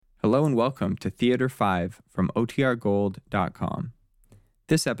Hello and welcome to Theater 5 from OTRGold.com.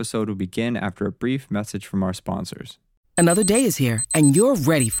 This episode will begin after a brief message from our sponsors. Another day is here, and you're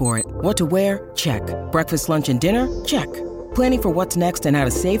ready for it. What to wear? Check. Breakfast, lunch, and dinner? Check. Planning for what's next and how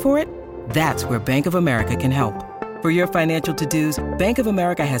to save for it? That's where Bank of America can help. For your financial to-dos, Bank of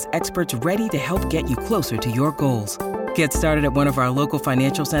America has experts ready to help get you closer to your goals. Get started at one of our local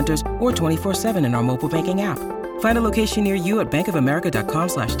financial centers or 24/7 in our mobile banking app. Find a location near you at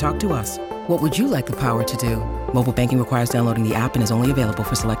bankofamerica.com/talktous. What would you like the power to do? Mobile banking requires downloading the app and is only available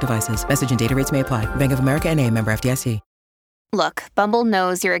for select devices. Message and data rates may apply. Bank of America N.A., member FDIC. Look, Bumble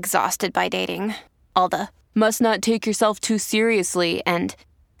knows you're exhausted by dating. All the, must not take yourself too seriously, and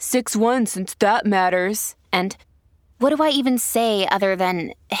 6'1" since that matters. And what do I even say other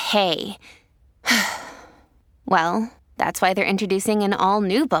than, hey? Well, that's why they're introducing an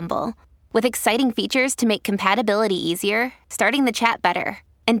all-new Bumble, with exciting features to make compatibility easier, starting the chat better,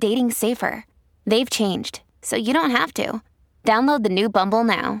 and dating safer. They've changed, so you don't have to. Download the new Bumble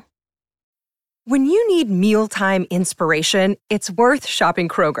now. When you need mealtime inspiration, it's worth shopping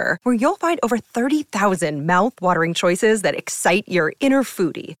Kroger, where you'll find over 30,000 mouth-watering choices that excite your inner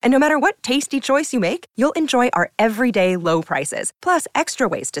foodie. And no matter what tasty choice you make, you'll enjoy our everyday low prices, plus extra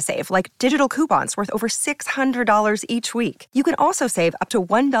ways to save, like digital coupons worth over $600 each week. You can also save up to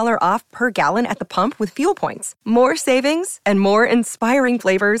 $1 off per gallon at the pump with fuel points. More savings and more inspiring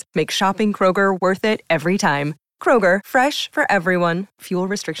flavors make shopping Kroger worth it every time. Kroger, fresh for everyone. Fuel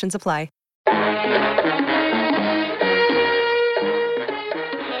restrictions apply.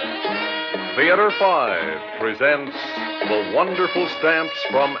 Theater 5 presents The Wonderful Stamps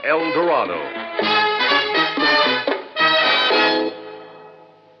from El Dorado.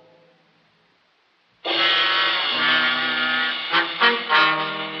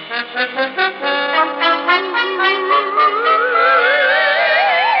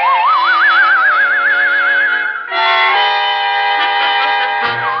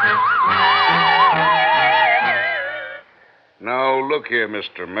 Look here,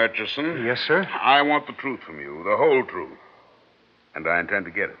 Mr. Murchison. Yes, sir? I want the truth from you, the whole truth. And I intend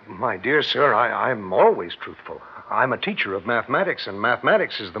to get it. My dear sir, I'm always truthful. I'm a teacher of mathematics, and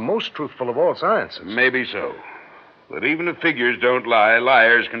mathematics is the most truthful of all sciences. Maybe so. But even if figures don't lie,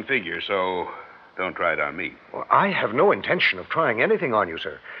 liars can figure, so don't try it on me. Well, I have no intention of trying anything on you,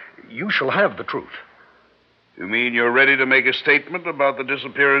 sir. You shall have the truth. You mean you're ready to make a statement about the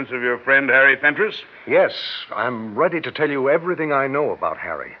disappearance of your friend Harry Fentress? Yes, I'm ready to tell you everything I know about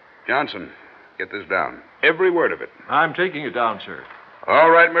Harry. Johnson, get this down. Every word of it. I'm taking it down, sir.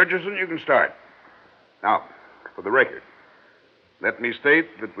 All right, Murchison, you can start. Now, for the record, let me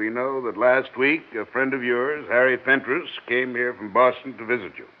state that we know that last week a friend of yours, Harry Fentress, came here from Boston to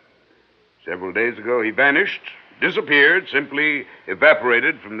visit you. Several days ago, he vanished, disappeared, simply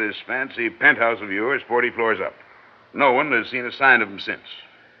evaporated from this fancy penthouse of yours 40 floors up. No one has seen a sign of him since.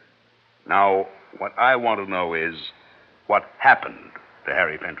 Now, what I want to know is what happened to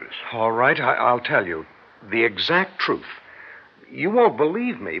Harry Fentress. All right, I'll tell you the exact truth. You won't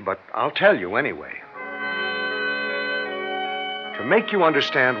believe me, but I'll tell you anyway. To make you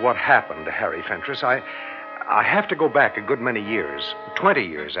understand what happened to Harry Fentress, I have to go back a good many years, 20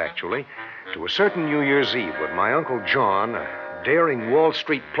 years actually, to a certain New Year's Eve when my Uncle John, a daring Wall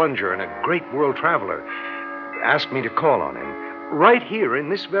Street plunger and a great world traveler, asked me to call on him, right here in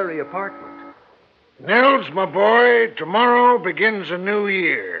this very apartment. Nels, my boy, tomorrow begins a new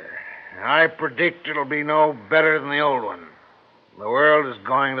year. I predict it'll be no better than the old one. The world is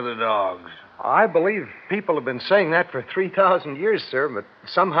going to the dogs. I believe people have been saying that for 3,000 years, sir, but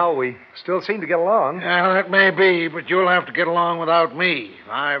somehow we still seem to get along. Well, that may be, but you'll have to get along without me.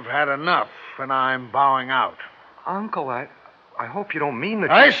 I've had enough, and I'm bowing out. Uncle, I hope you don't mean that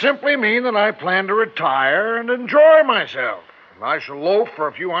I simply mean that I plan to retire and enjoy myself. I shall loaf for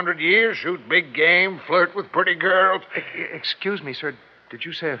a few hundred years, shoot big game, flirt with pretty girls. Excuse me, sir. Did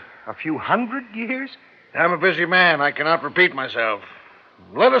you say a few hundred years? I'm a busy man. I cannot repeat myself.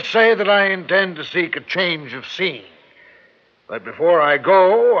 Let us say that I intend to seek a change of scene. But before I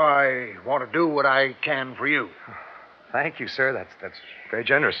go, I want to do what I can for you. Thank you, sir. That's very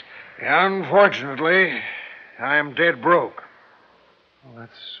generous. Unfortunately, I am dead broke. Well,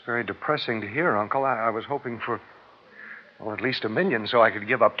 that's very depressing to hear, Uncle. I was hoping for, well, at least $1 million so I could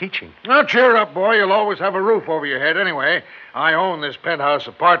give up teaching. Now, cheer up, boy. You'll always have a roof over your head anyway. I own this penthouse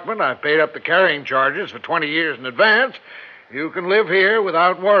apartment. I've paid up the carrying charges for 20 years in advance. You can live here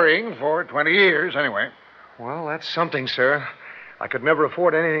without worrying for 20 years anyway. Well, that's something, sir. I could never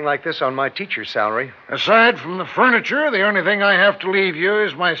afford anything like this on my teacher's salary. Aside from the furniture, the only thing I have to leave you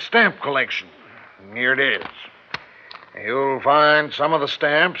is my stamp collection. And here it is. You'll find some of the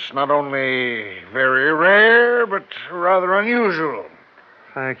stamps not only very rare, but rather unusual.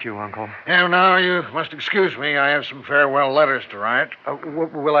 Thank you, Uncle. And now you must excuse me. I have some farewell letters to write.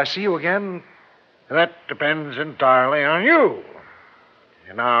 Will I see you again? That depends entirely on you.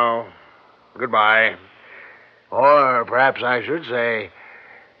 And now, goodbye. Or perhaps I should say,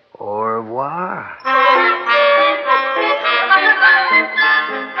 au revoir.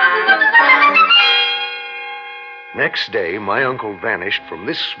 Next day, my uncle vanished from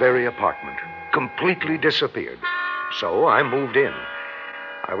this very apartment, completely disappeared. So I moved in.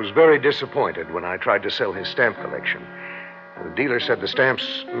 I was very disappointed when I tried to sell his stamp collection. The dealer said the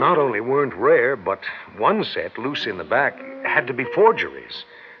stamps not only weren't rare, but one set, loose in the back, had to be forgeries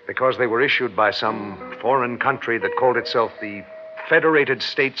because they were issued by some foreign country that called itself the Federated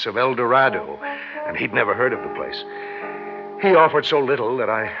States of El Dorado, and he'd never heard of the place. He offered so little that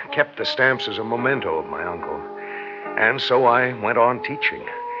I kept the stamps as a memento of my uncle. And so I went on teaching.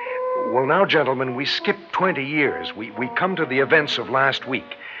 Well, now, gentlemen, we skip 20 years. We come to the events of last week.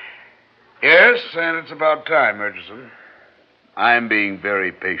 Yes, and it's about time, Murchison. I'm being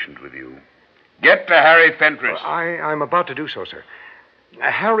very patient with you. Get to Harry Fentress. I'm about to do so, sir.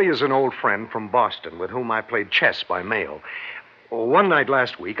 Harry is an old friend from Boston with whom I played chess by mail. One night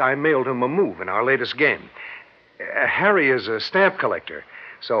last week, I mailed him a move in our latest game. Harry is a stamp collector,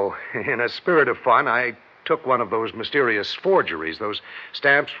 so in a spirit of fun, I took one of those mysterious forgeries, those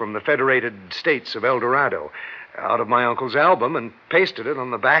stamps from the Federated States of El Dorado, out of my uncle's album and pasted it on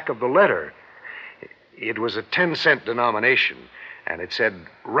the back of the letter. It was a 10-cent denomination, and it said,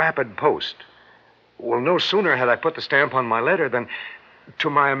 Rapid Post. Well, no sooner had I put the stamp on my letter than, to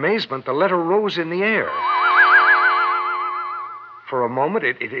my amazement, the letter rose in the air. For a moment,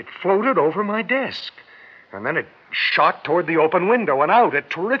 it floated over my desk, and then it shot toward the open window and out at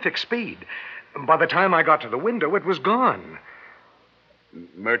terrific speed. By the time I got to the window, it was gone.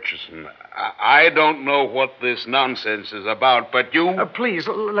 Murchison, I don't know what this nonsense is about, but you... Please,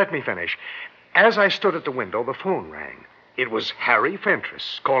 let me finish. As I stood at the window, the phone rang. It was Harry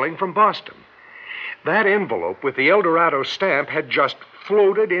Fentress calling from Boston. That envelope with the El Dorado stamp had just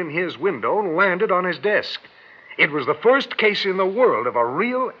floated in his window and landed on his desk. It was the first case in the world of a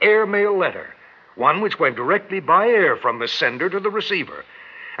real airmail letter, one which went directly by air from the sender to the receiver.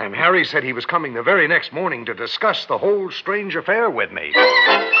 And Harry said he was coming the very next morning to discuss the whole strange affair with me.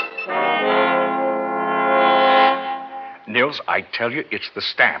 Nils, I tell you, it's the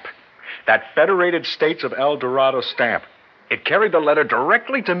stamp. That Federated States of El Dorado stamp. It carried the letter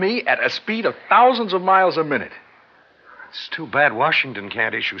directly to me at a speed of thousands of miles a minute. It's too bad Washington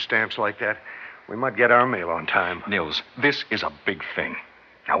can't issue stamps like that. We might get our mail on time. Nils, this is a big thing.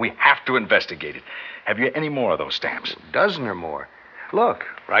 Now, we have to investigate it. Have you any more of those stamps? A dozen or more. Look,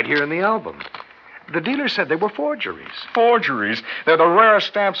 right here in the album. The dealer said they were forgeries. Forgeries? They're the rarest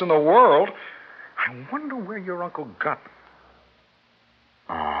stamps in the world. I wonder where your uncle got them.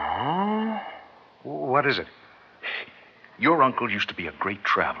 Oh? What is it? Your uncle used to be a great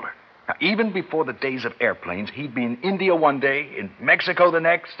traveler. Now, even before the days of airplanes, he'd be in India one day, in Mexico the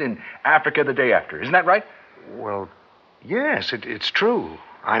next, in Africa the day after. Isn't that right? Well, yes, it's true.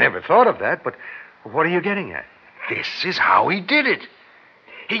 I never thought of that, but what are you getting at? This is how he did it.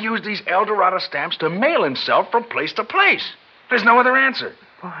 He used these El Dorado stamps to mail himself from place to place. There's no other answer.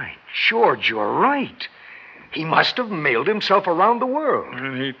 Why, George, you're right. He must have mailed himself around the world.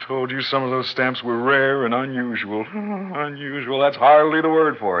 And he told you some of those stamps were rare and unusual. Unusual, that's hardly the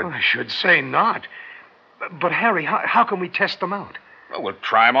word for it. I should say not. But Harry, how can we test them out? Well, we'll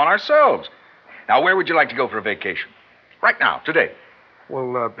try them on ourselves. Now, where would you like to go for a vacation? Right now, today.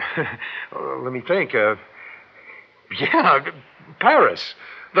 Well, let me think. Yeah, Paris.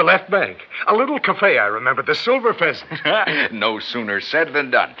 The left bank. A little cafe, I remember. The Silver Pheasant. No sooner said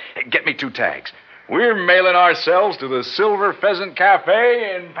than done. Get me 2 tags. We're mailing ourselves to the Silver Pheasant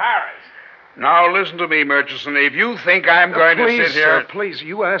Cafe in Paris. Now, listen to me, Murchison. If you think I'm going to sit here... Please,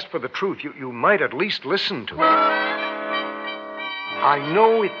 you asked for the truth. You might at least listen to me. I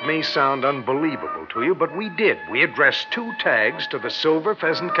know it may sound unbelievable to you, but we did. We addressed 2 tags to the Silver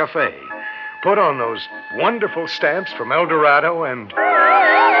Pheasant Cafe. Put on those wonderful stamps from El Dorado, and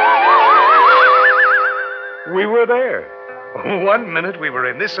we were there. 1 minute we were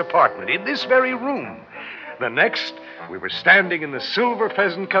in this apartment, in this very room. The next, we were standing in the Silver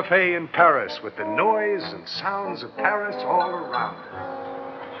Pheasant Cafe in Paris with the noise and sounds of Paris all around us.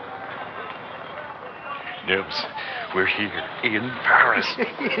 Nibs, we're here in Paris.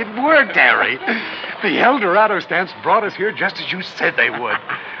 It worked, Harry. The El Dorado stamps brought us here just as you said they would.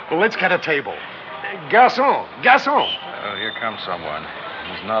 Well, let's get a table. Garçon! Oh, here comes someone.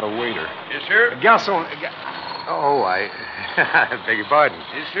 He's not a waiter. Yes, sir? Garçon! Oh, I beg your pardon.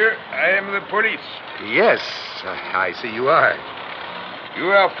 Yes, sir. I am the police. Yes, I see you are. You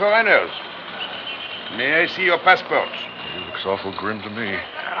are foreigners. May I see your passports? He looks awful grim to me.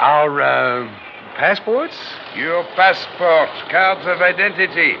 Our, passports? Your passports, cards of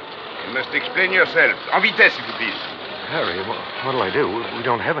identity. You must explain yourselves. En vitesse, if you please. Harry, what'll I do? We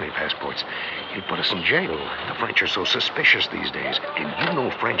don't have any passports. He'd put us in jail. The French are so suspicious these days. And you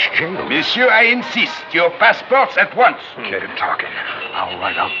know French jail. Monsieur, I insist. Your passports at once. Get him talking. I'll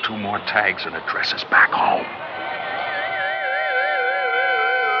write out 2 more tags and address us back home.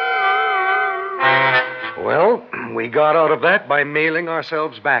 Well, we got out of that by mailing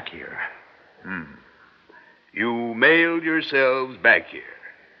ourselves back here. You mailed yourselves back here.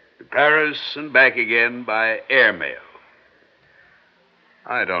 To Paris and back again by airmail.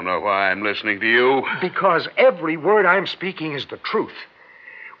 I don't know why I'm listening to you. Because every word I'm speaking is the truth.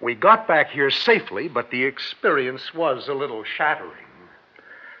 We got back here safely, but the experience was a little shattering.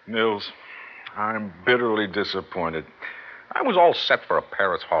 Nils, I'm bitterly disappointed. I was all set for a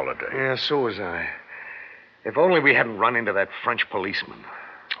Paris holiday. Yeah, so was I. If only we hadn't run into that French policeman.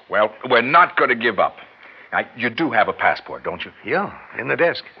 Well, we're not going to give up. Now, you do have a passport, don't you? Yeah, in the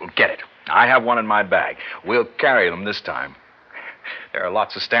desk. Well, get it. I have one in my bag. We'll carry them this time. There are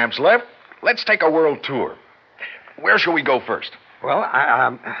lots of stamps left. Let's take a world tour. Where shall we go first? Well,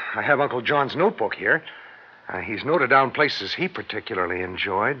 I have Uncle John's notebook here. He's noted down places he particularly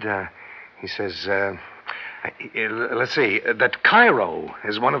enjoyed. He says, let's see, that Cairo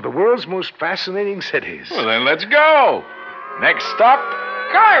is one of the world's most fascinating cities. Well, then let's go. Next stop,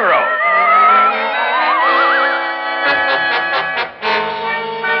 Cairo.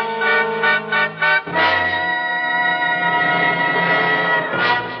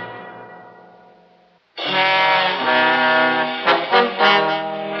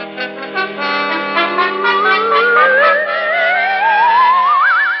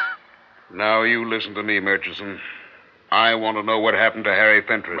 Now, you listen to me, Murchison. I want to know what happened to Harry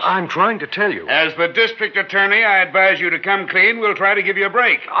Fentress. I'm trying to tell you. As the district attorney, I advise you to come clean. We'll try to give you a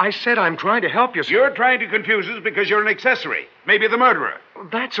break. I said I'm trying to help you, sir. You're trying to confuse us because you're an accessory. Maybe the murderer.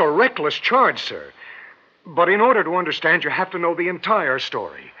 That's a reckless charge, sir. But in order to understand, you have to know the entire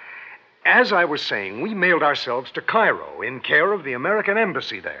story. As I was saying, we mailed ourselves to Cairo in care of the American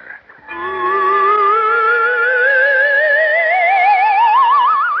embassy there.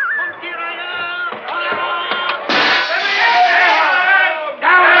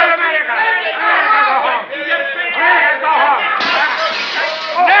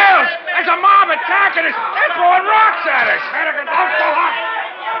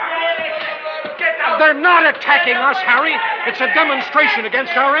 They're not attacking us, Harry. It's a demonstration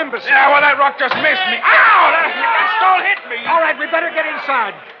against our embassy. Yeah, well, that rock just missed me. Ow! That stone hit me. All right, we better get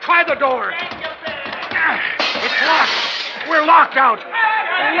inside. Try the door. It's locked. We're locked out.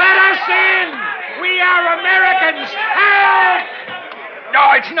 Let us in. We are Americans. Help! No,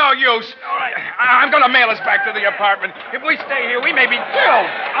 it's no use. I'm going to mail us back to the apartment. If we stay here, we may be killed.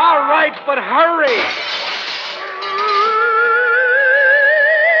 All right, but hurry.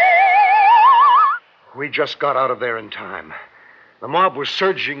 We just got out of there in time. The mob was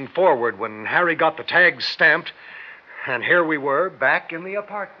surging forward when Harry got the tags stamped, and here we were, back in the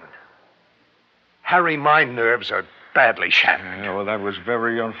apartment. Harry, my nerves are badly shattered. Yeah, well, that was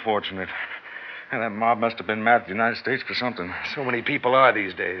very unfortunate. And that mob must have been mad at the United States for something. So many people are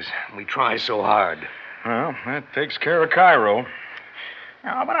these days. We try so hard. Well, that takes care of Cairo.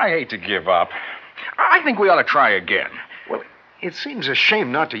 Oh, but I hate to give up. I think we ought to try again. Well, it seems a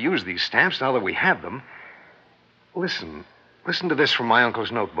shame not to use these stamps now that we have them. Listen to this from my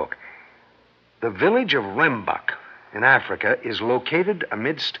uncle's notebook. The village of Rembak in Africa is located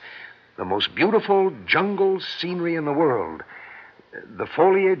amidst the most beautiful jungle scenery in the world. The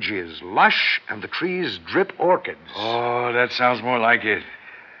foliage is lush and the trees drip orchids. Oh, that sounds more like it.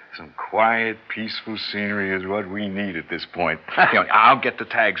 Some quiet, peaceful scenery is what we need at this point. I'll get the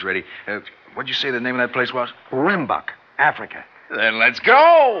tags ready. What'd you say the name of that place was? Rembak, Africa. Then let's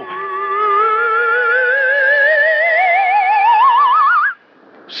go!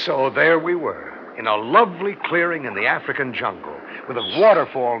 So there we were, in a lovely clearing in the African jungle, with a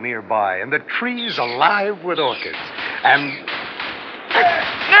waterfall nearby and the trees alive with orchids. And...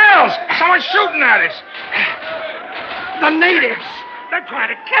 Nels! Someone's shooting at us! The natives! They're trying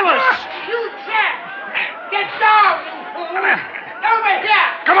to kill us! You chap! Get down, you fool! Over here!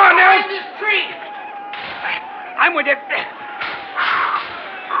 Come on, Nels! Behind this tree! I'm with you.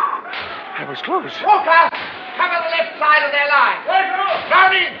 That was close. Walker, cover the left side of their line.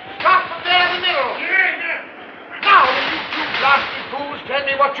 Brownie, start from there in the middle. Now, you two blasted fools tell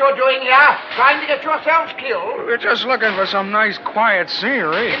me what you're doing here, trying to get yourselves killed? We're just looking for some nice, quiet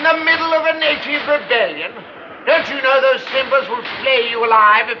scenery. In the middle of a native rebellion? Don't you know those Simbas will flay you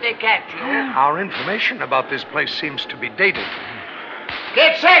alive if they catch you? Our information about this place seems to be dated.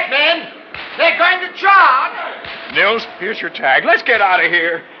 Get set, men! They're going to charge! Nils, here's your tag. Let's get out of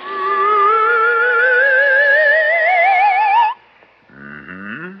here.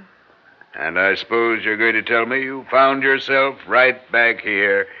 And I suppose you're going to tell me you found yourself right back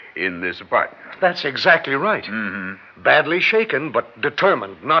here in this apartment. That's exactly right. Badly shaken, but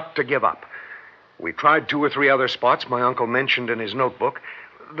determined not to give up. We tried 2 or 3 other spots my uncle mentioned in his notebook.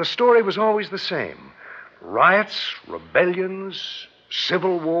 The story was always the same. Riots, rebellions,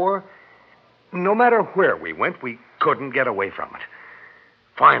 civil war. No matter where we went, we couldn't get away from it.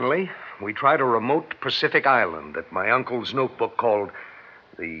 Finally, we tried a remote Pacific island that my uncle's notebook called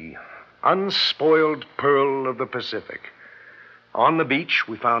the Unspoiled Pearl of the Pacific. On the beach,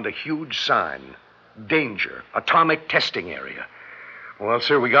 we found a huge sign. Danger, atomic testing area. Well,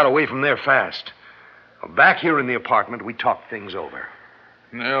 sir, we got away from there fast. Back here in the apartment, we talked things over.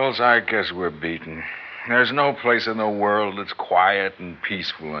 Nils, I guess we're beaten. There's no place in the world that's quiet and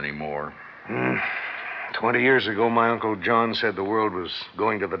peaceful anymore. 20 years ago, my Uncle John said the world was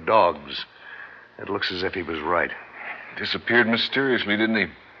going to the dogs. It looks as if he was right. Disappeared mysteriously, didn't he?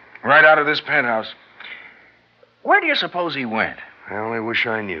 Right out of this penthouse. Where do you suppose he went? I only wish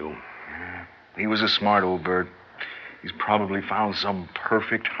I knew. He was a smart old bird. He's probably found some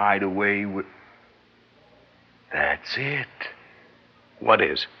perfect hideaway with... That's it. What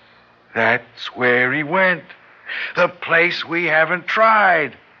is? That's where he went. The place we haven't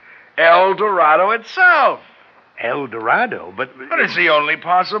tried. El Dorado itself. El Dorado? But it's the only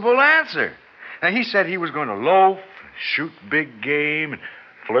possible answer. Now, he said he was going to loaf, shoot big game, and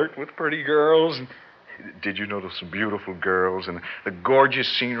flirt with pretty girls. And did you notice some beautiful girls and the gorgeous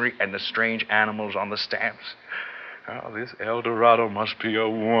scenery and the strange animals on the stamps? Oh, this El Dorado must be a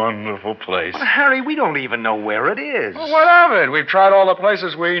wonderful place. Well, Harry, we don't even know where it is. Well, what of it? We've tried all the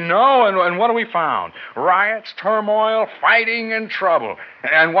places we know, and what have we found? Riots, turmoil, fighting, and trouble.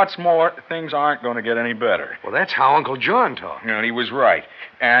 And what's more, things aren't going to get any better. Well, that's how Uncle John talked. And he was right.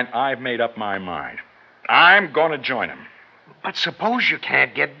 And I've made up my mind. I'm going to join him. But suppose you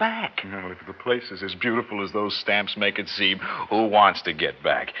can't get back. No, if the place is as beautiful as those stamps make it seem, who wants to get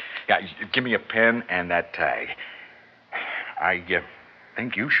back? Yeah, give me a pen and that tag. I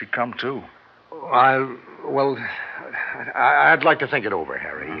think you should come, too. I'd like to think it over,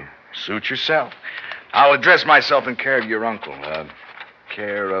 Harry. Suit yourself. I'll address myself in care of your uncle.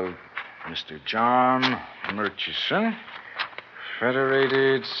 Care of Mr. John Murchison,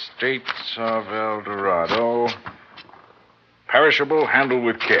 Federated States of El Dorado. Perishable, handled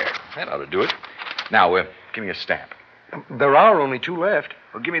with care. That ought to do it. Now, give me a stamp. There are only 2 left.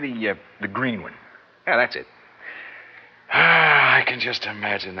 Well, give me the green one. Yeah, that's it. I can just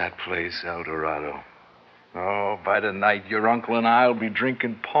imagine that place, El Dorado. Oh, by the night, your uncle and I'll be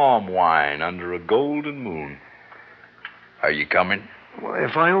drinking palm wine under a golden moon. Are you coming? Well,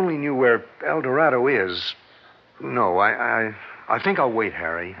 if I only knew where El Dorado is... No, I think I'll wait,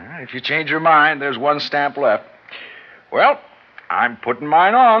 Harry. If you change your mind, there's 1 stamp left. Well, I'm putting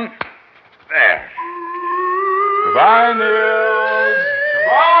mine on. There. Goodbye, Nils.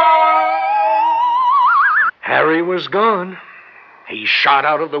 Goodbye. Harry was gone. He shot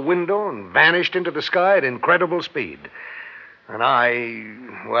out of the window and vanished into the sky at incredible speed. And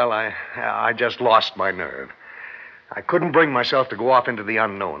I just lost my nerve. I couldn't bring myself to go off into the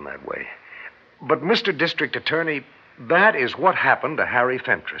unknown that way. But, Mr. District Attorney, that is what happened to Harry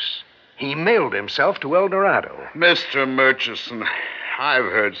Fentress. He mailed himself to El Dorado. Mr. Murchison, I've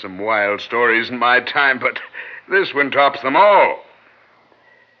heard some wild stories in my time, but this one tops them all.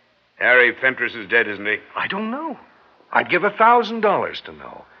 Harry Fentress is dead, isn't he? I don't know. I'd give $1,000 to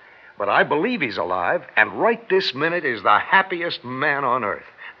know. But I believe he's alive, and right this minute is the happiest man on earth.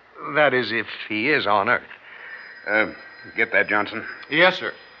 That is, if he is on earth. Get that, Johnson. Yes,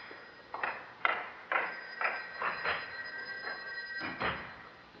 sir.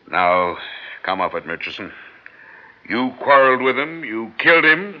 Now, come off it, Murchison. You quarreled with him, you killed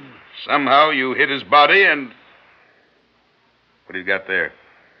him, somehow you hit his body, and... What do you got there?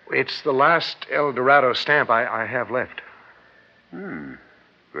 It's the last El Dorado stamp I have left.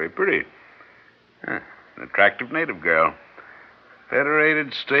 Very pretty. An attractive native girl.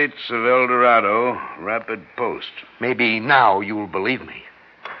 Federated States of El Dorado, Rapid Post. Maybe now you'll believe me.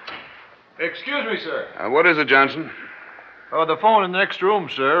 Excuse me, sir. What is it, Johnson? Oh, the phone in the next room,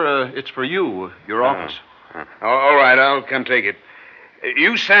 sir. It's for you, your office. All right, I'll come take it.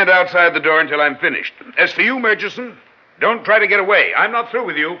 You stand outside the door until I'm finished. As for you, Murchison, Don't try to get away. I'm not through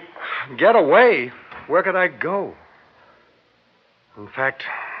with you. Get away? Where could I go? In fact,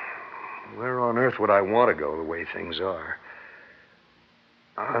 where on earth would I want to go the way things are?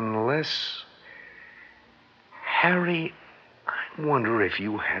 Unless... Harry, I wonder if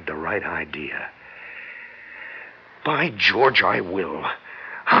you had the right idea. By George, I will.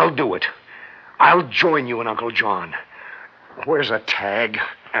 I'll do it. I'll join you and Uncle John. Where's a tag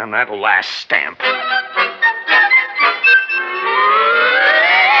and that last stamp?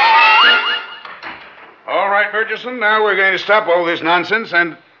 All right, Murchison, now we're going to stop all this nonsense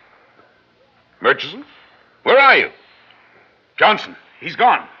and... Murchison? Where are you? Johnson, he's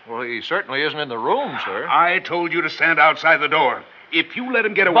gone. Well, he certainly isn't in the room, sir. I told you to stand outside the door. If you let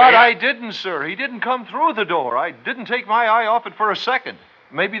him get away... But I didn't, sir. He didn't come through the door. I didn't take my eye off it for a second.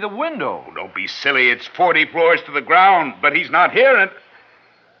 Maybe the window. Oh, don't be silly. It's 40 floors to the ground, but he's not here, and...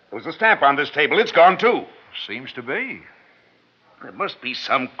 There was a stamp on this table. It's gone, too. Seems to be. There must be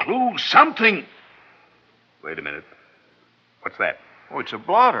some clue, something. Wait a minute. What's that? Oh, it's a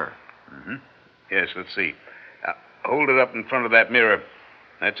blotter. Mm-hmm. Yes, let's see. Hold it up in front of that mirror.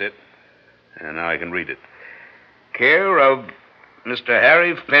 That's it. And now I can read it. Care of Mr.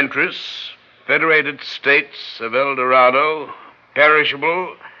 Harry Fentress, Federated States of El Dorado,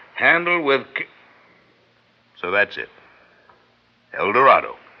 perishable, handled with... So that's it. El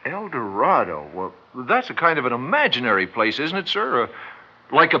Dorado. El Dorado? Well, that's a kind of an imaginary place, isn't it, sir?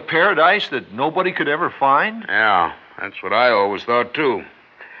 Like a paradise that nobody could ever find? Yeah, that's what I always thought, too.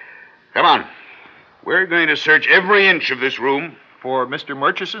 Come on. We're going to search every inch of this room. For Mr.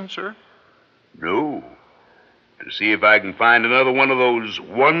 Murchison, sir? No. To see if I can find another one of those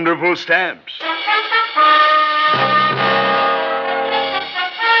wonderful stamps.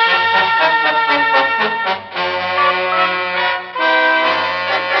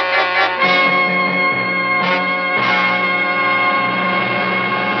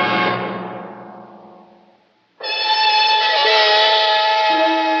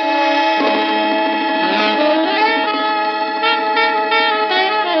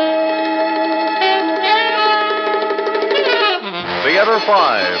 Theater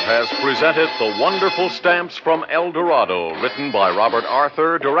 5 has presented The Wonderful Stamps from El Dorado, written by Robert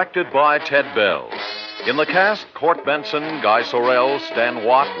Arthur, directed by Ted Bell. In the cast, Court Benson, Guy Sorrell, Stan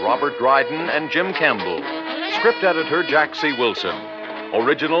Watt, Robert Dryden, and Jim Campbell. Script editor Jack C. Wilson.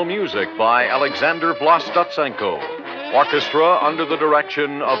 Original music by Alexander Vlastotsenko. Orchestra under the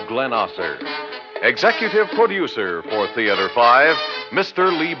direction of Glenn Osser. Executive producer for Theater 5,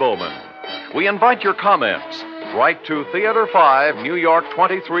 Mr. Lee Bowman. We invite your comments. Write to Theater 5, New York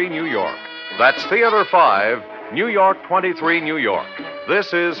 23, New York. That's Theater 5, New York 23, New York.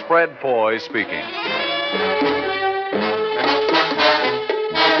 This is Fred Foy speaking.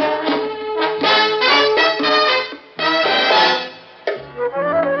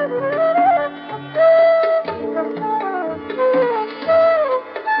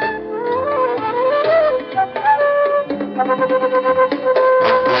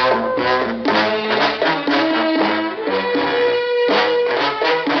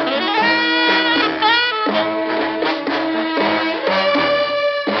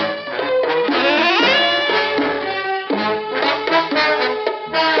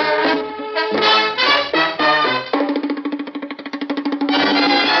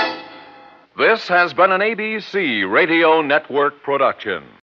 This has been an ABC Radio Network production.